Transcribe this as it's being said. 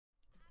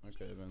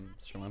Okej,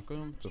 więc siemanko,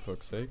 to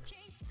Foxake.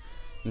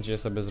 Dzisiaj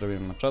sobie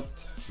zrobimy czat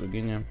w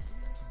pluginie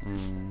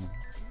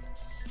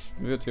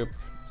w YouTube,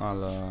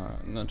 ale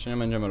znaczy nie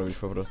będziemy robić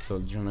po prostu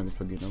oddzielnego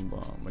pluginu,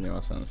 bo nie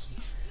ma sensu.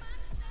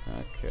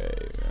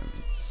 Okej,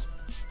 więc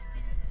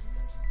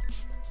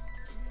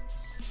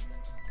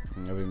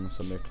robimy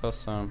sobie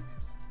klasę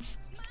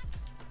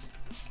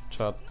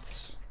czat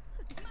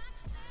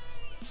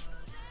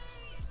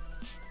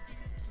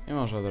i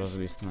może od razu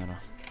listenera.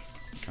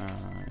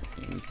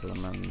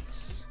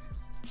 Implement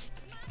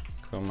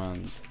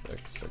command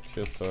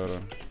executor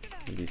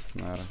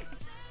listener.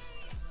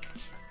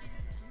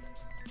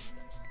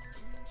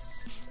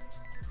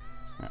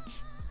 Nie.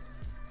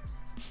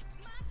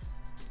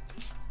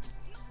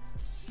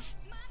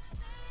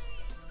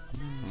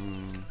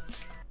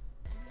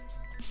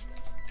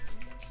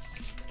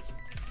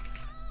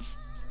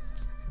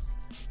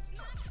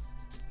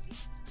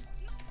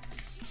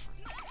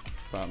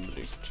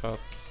 Public chat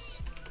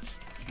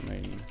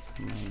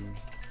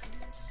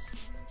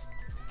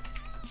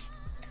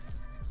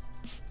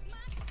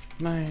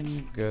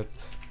main get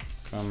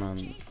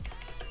command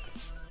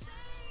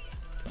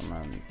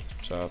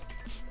chat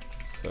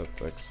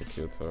set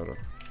executor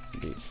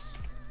this.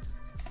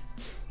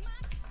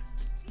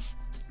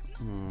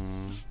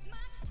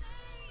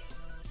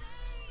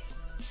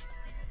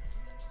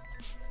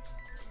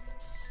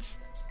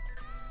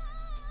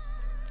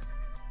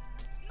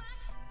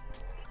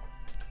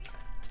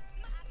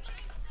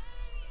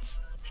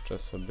 Jeszcze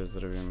sobie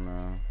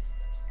zrobimy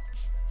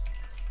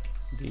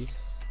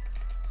this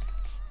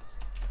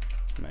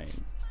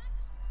main.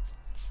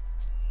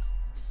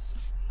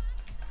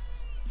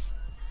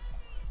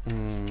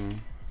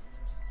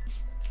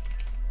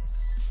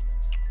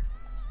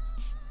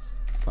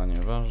 To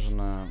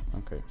nieważne.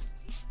 Ok.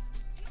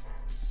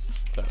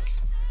 Teraz.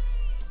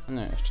 A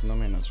nie, jeszcze do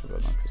maina trzeba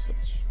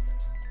napisać.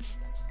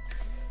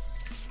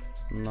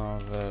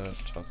 Nowe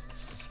chat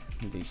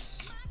this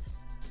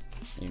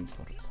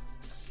import.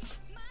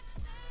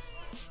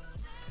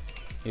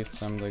 If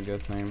send the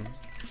get name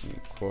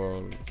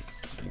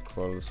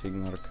equals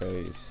ignore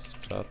case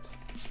chat.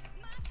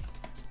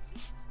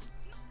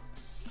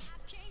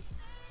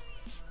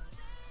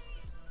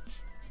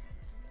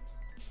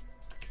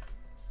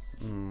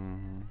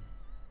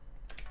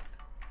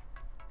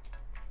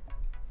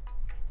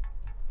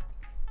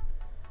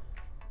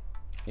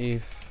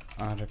 If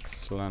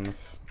args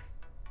length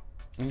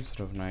jest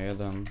równa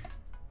 1,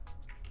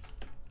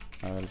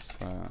 else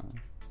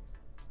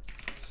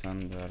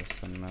sender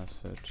send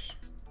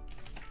message.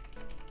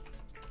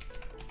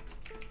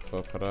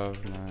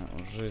 Poprawne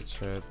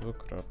użycie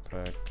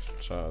dwukropek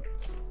chat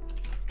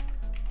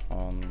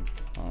on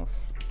off.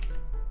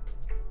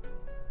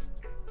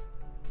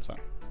 Co?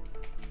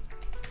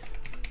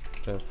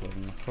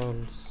 Return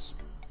false.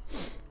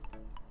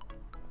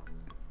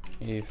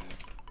 If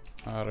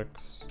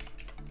args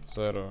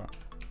 0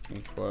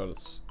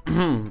 equals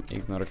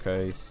ignore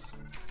case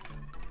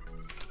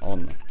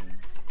on.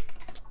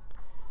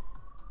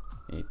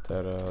 I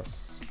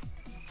teraz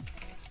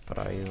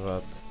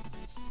private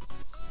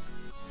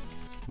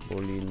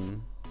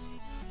boolean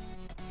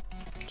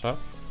chat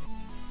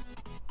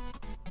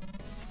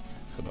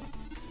chyba.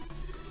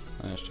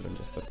 A jeszcze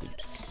będzie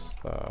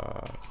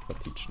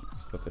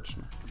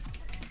statyczny.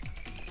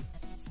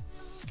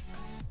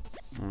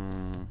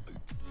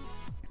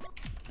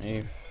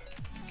 If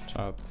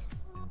chat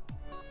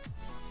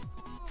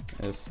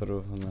jest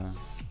równy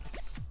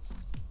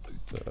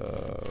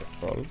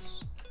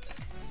false,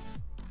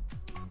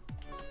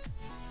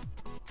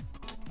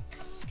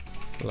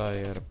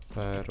 player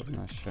p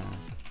równa się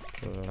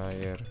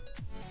player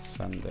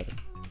sender.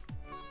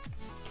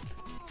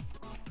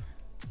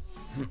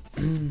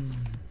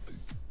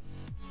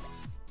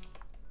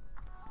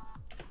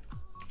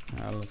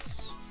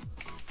 Else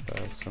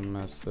person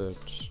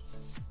message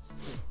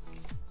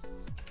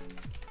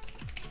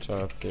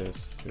chat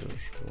jest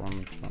już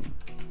włączony.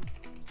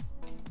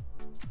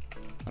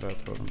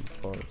 Return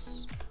false.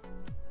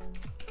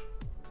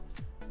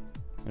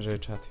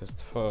 Jeżeli chat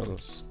jest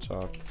false,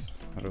 chat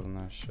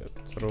równa się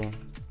true.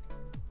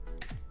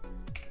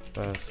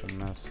 Person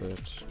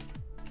message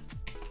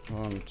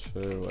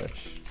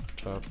włączyłeś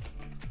chat.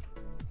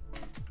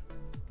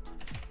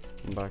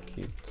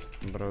 Bucket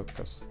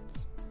broadcast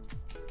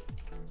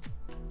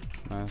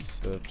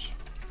message.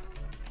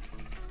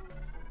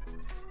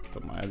 To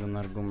ma jeden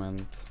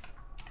argument.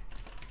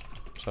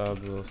 Chat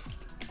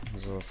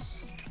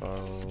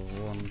został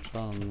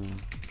włączony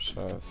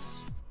przez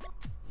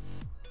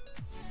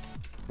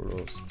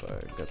plus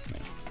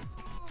getName.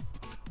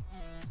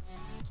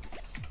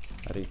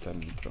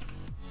 Return true.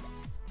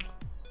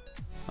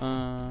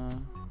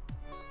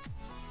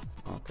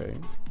 Okej.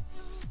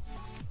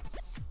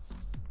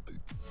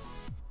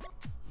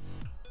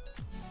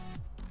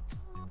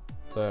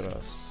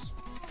 Teraz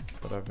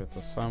prawie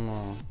to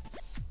samo.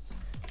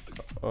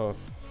 Off.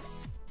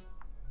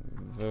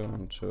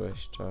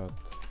 Wyłączyłeś czat.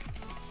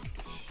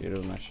 Jeśli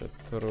równa się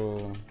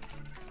true,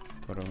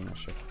 to równa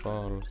się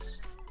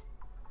false.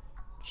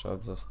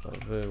 Czat został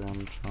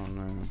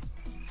wyłączony.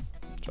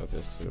 Czat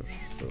jest już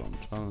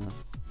wyłączony.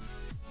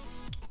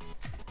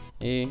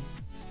 I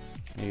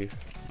if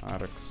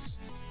args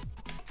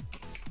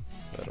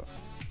 0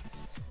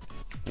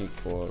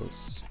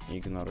 equals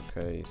ignore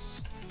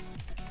case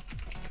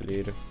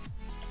clear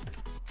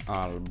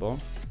albo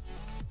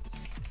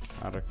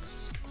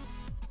args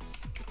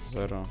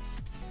 0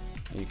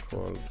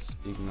 equals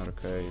ignore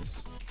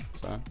case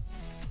c,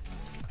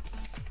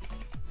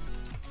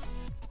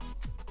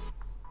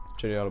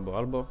 czyli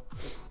albo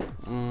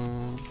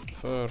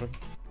for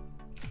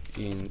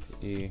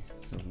int i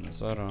równe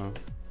 0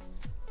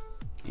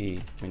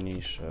 i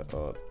mniejsze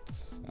od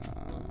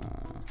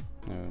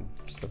nie wiem,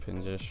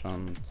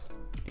 150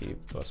 i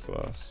plus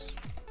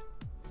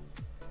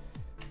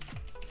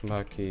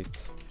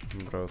bucket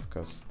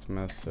broadcast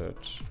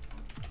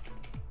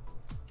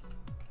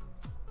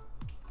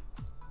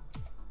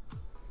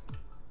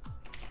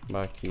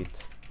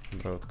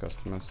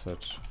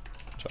message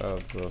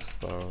czat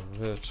został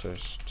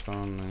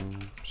wyczyszczony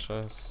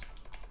przez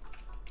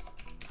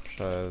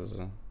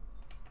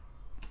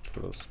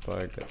plus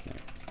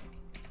pluginow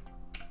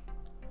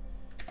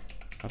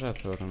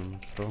return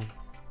true.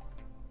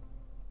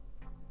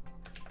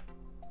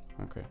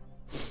 Ok.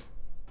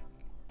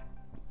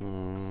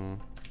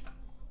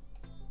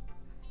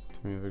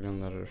 To mi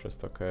wygląda, że już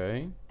jest ok.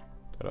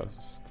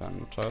 Teraz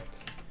ten czat,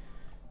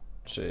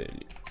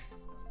 czyli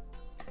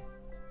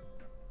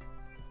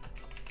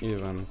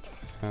event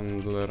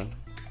handler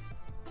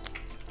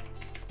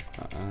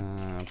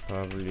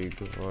public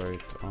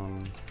void on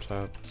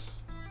chat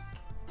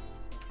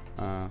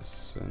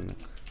async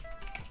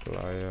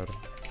player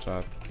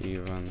chat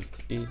event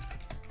i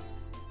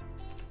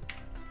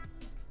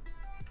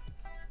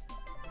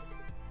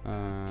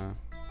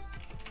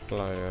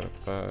player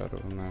p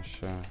równa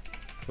się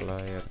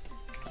player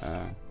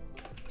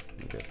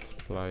get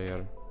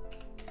player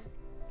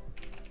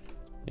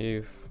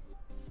if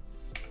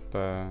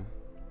p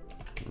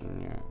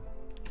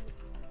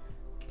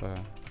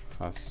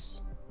has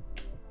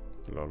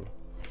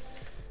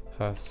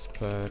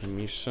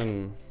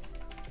permission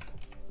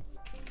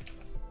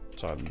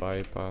chat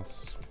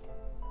bypass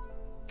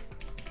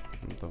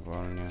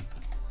dowolnie,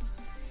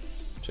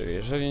 czyli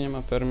jeżeli nie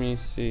ma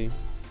permisji,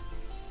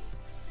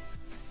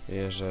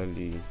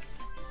 jeżeli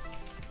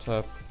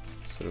chat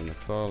jest równy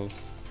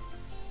false,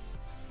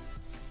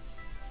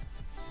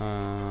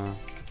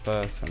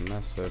 PSM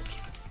message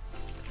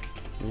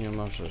nie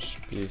możesz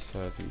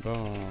pisać, bo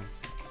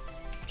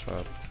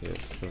czat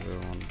jest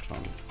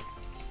wyłączony.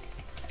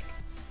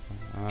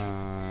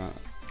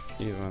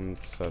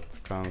 Event set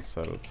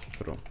cancelled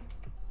true.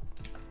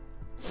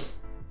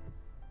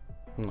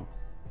 No.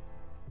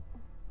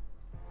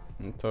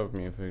 To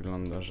mi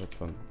wygląda, że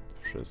to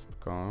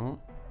wszystko.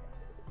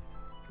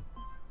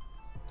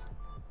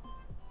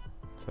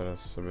 Teraz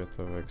sobie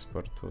to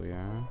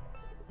wyeksportuję.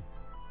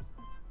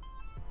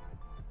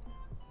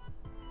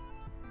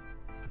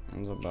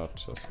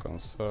 Zobaczę z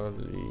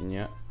konsoli,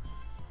 nie.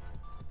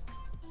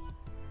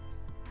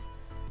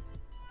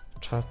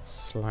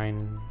 Chats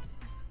line.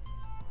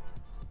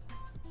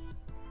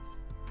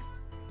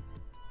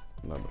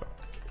 Dobra.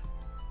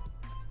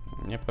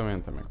 Nie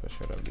pamiętam, jak to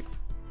się robi.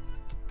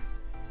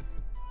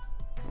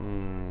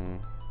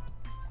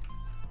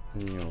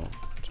 New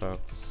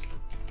chats.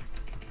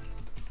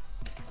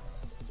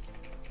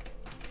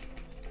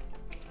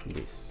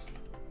 This.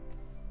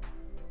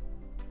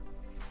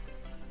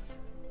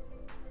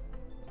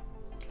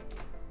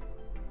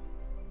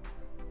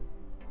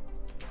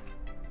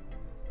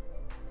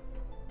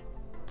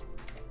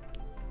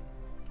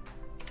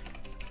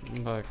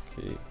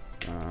 Bucket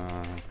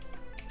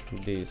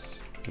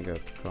this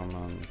get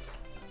command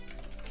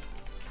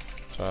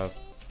chat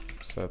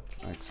set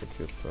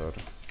executor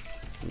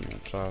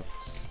new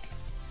chats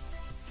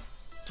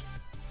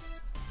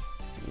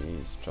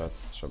i z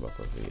chats trzeba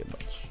to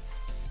wyjebać,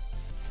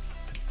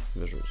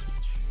 wyrzucić.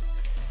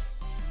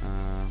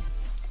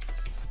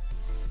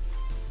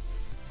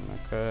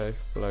 Ok,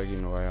 w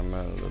plugin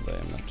YML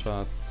dodajemy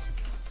czat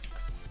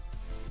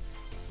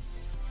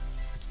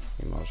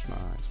i można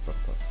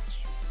eksportować.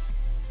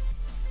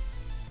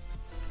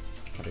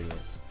 Reload.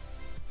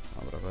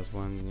 Dobra,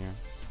 bezbłędnie.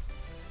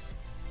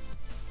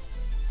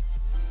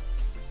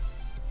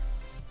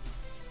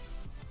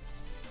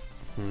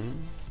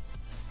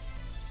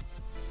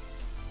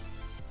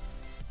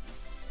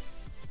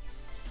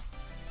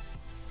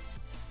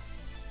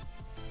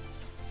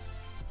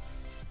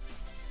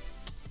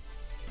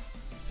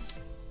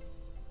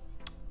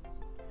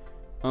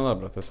 No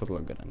dobra, to jest od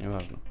logera,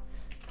 nieważne.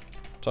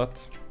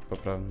 Czat,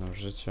 poprawne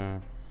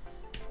użycie.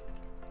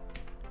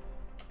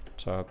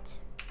 Czat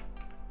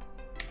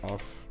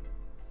off.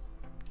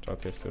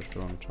 Czat jest już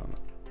wyłączony.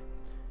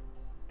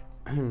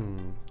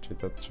 Czyli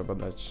to trzeba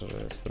dać, że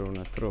jest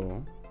równe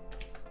true.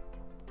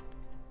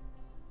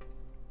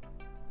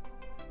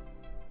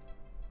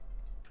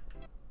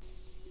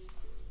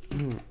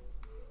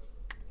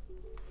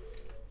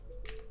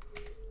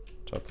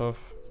 Chat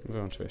off.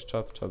 Wyłączyłeś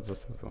czat, czat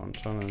został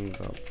wyłączony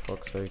do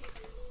fuck's sake.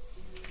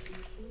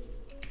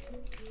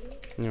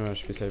 Nie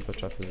możesz pisać, bo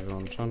czat jest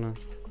wyłączony.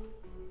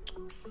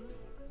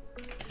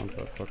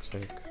 for fuck's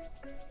sake.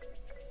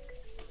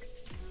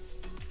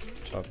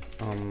 Chat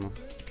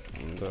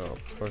the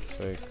fuck's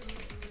sake.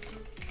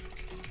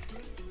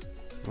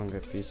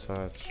 Mogę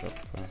pisać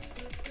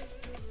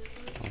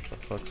for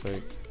fuck's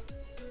sake.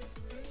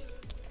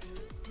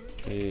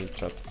 I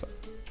czapce.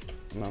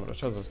 Dobra,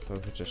 czas został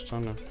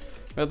wyczyszczony.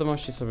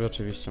 Wiadomości sobie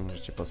oczywiście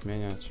możecie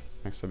pozmieniać,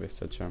 jak sobie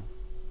chcecie.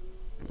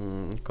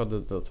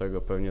 Kody do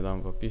tego pewnie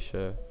dam w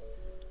opisie.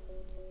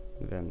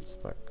 Więc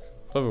tak,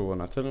 to było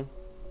na tyle.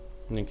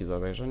 Dzięki za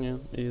obejrzenie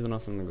i do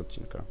następnego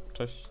odcinka.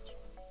 Cześć!